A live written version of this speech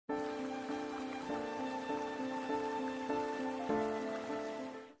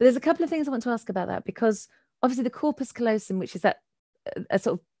there's a couple of things I want to ask about that, because obviously the corpus callosum, which is that a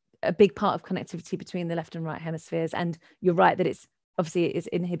sort of a big part of connectivity between the left and right hemispheres, and you're right that it's obviously it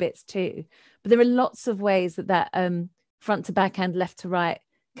inhibits too, but there are lots of ways that front to back and left to right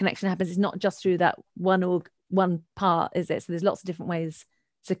connection happens. It's not just through that one part, is it? So there's lots of different ways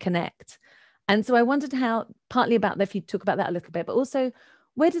to connect. And so I wondered how, partly about that, if you talk about that a little bit, but also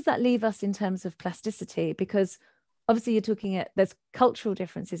where does that leave us in terms of plasticity? Because obviously you're talking at, there's cultural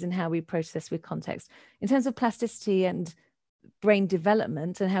differences in how we approach this with context. In terms of plasticity and brain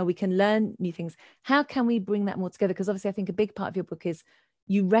development and how we can learn new things, how can we bring that more together? Because obviously I think a big part of your book is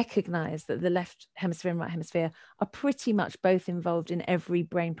you recognize that the left hemisphere and right hemisphere are pretty much both involved in every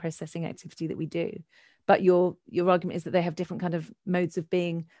brain processing activity that we do. But your argument is that they have different kind of modes of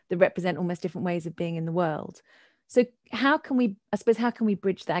being that represent almost different ways of being in the world. So how can we, I suppose, how can we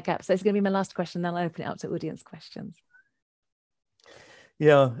bridge that gap? So it's going to be my last question, then I'll open it up to audience questions.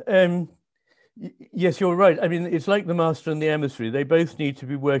 Yeah, yes, you're right. I mean, it's like the master and the emissary. They both need to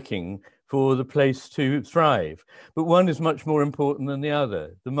be working for the place to thrive. But one is much more important than the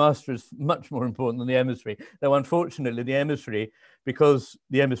other. The master is much more important than the emissary. Though unfortunately, the emissary, because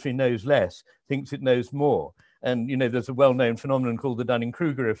the emissary knows less, thinks it knows more. And, you know, there's a well-known phenomenon called the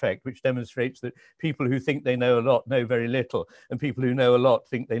Dunning-Kruger effect, which demonstrates that people who think they know a lot know very little, and people who know a lot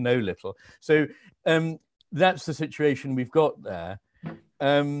think they know little. So that's the situation we've got there.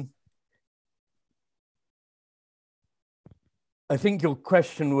 I think your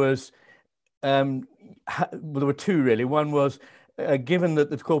question was, well, there were two really. One was, given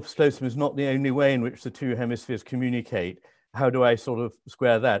that the corpus callosum is not the only way in which the two hemispheres communicate, how do I sort of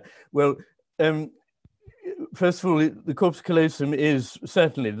square that? Well, first of all, the corpus callosum is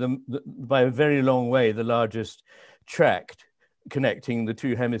certainly, by a very long way, the largest tract connecting the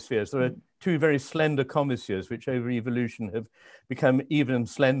two hemispheres. There are two very slender commissures, which over evolution have become even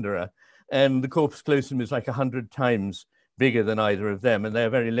slenderer. And the corpus callosum is like 100 times bigger than either of them, and they're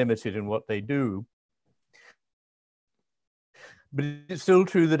very limited in what they do. But it's still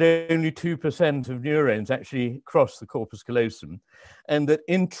true that only 2% of neurons actually cross the corpus callosum, and that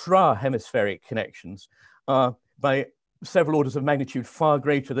intra-hemispheric connections are by several orders of magnitude far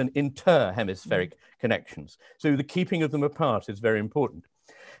greater than inter-hemispheric connections. So the keeping of them apart is very important.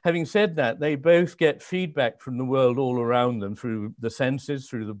 Having said that, they both get feedback from the world all around them through the senses,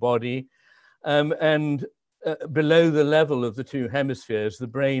 through the body, and below the level of the two hemispheres, the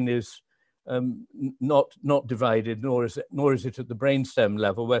brain is not divided, nor is it at the brainstem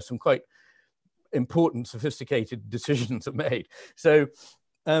level, where some quite important, sophisticated decisions are made. So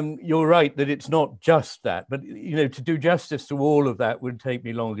you're right that it's not just that, but you know, to do justice to all of that would take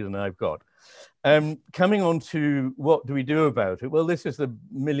me longer than I've got. Coming on to what do we do about it? Well, this is the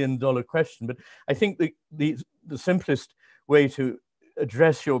million-dollar question, but I think the simplest way to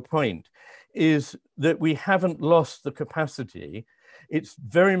address your point is that we haven't lost the capacity. It's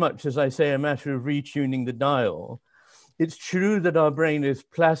very much, as I say, a matter of retuning the dial. It's true that our brain is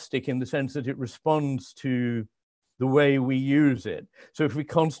plastic in the sense that it responds to the way we use it. So if we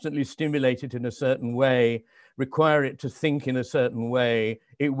constantly stimulate it in a certain way, require it to think in a certain way,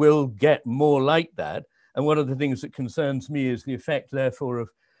 it will get more like that. And one of the things that concerns me is the effect, therefore, of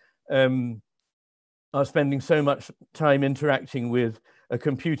our spending so much time interacting with a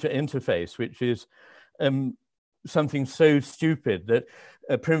computer interface, which is something so stupid that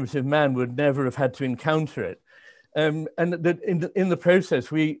a primitive man would never have had to encounter it. And that in the process,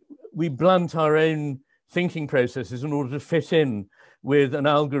 we blunt our own thinking processes in order to fit in with an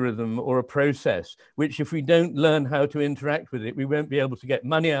algorithm or a process, which if we don't learn how to interact with it, we won't be able to get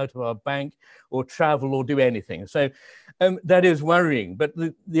money out of our bank or travel or do anything. So that is worrying. But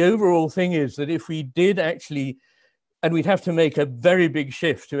the overall thing is that if we did actually, and we'd have to make a very big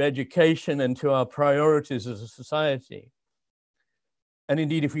shift to education and to our priorities as a society. And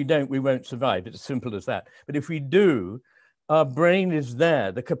indeed, if we don't, we won't survive. It's as simple as that. But if we do, our brain is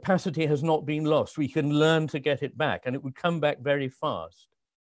there. The capacity has not been lost. We can learn to get it back, and it would come back very fast.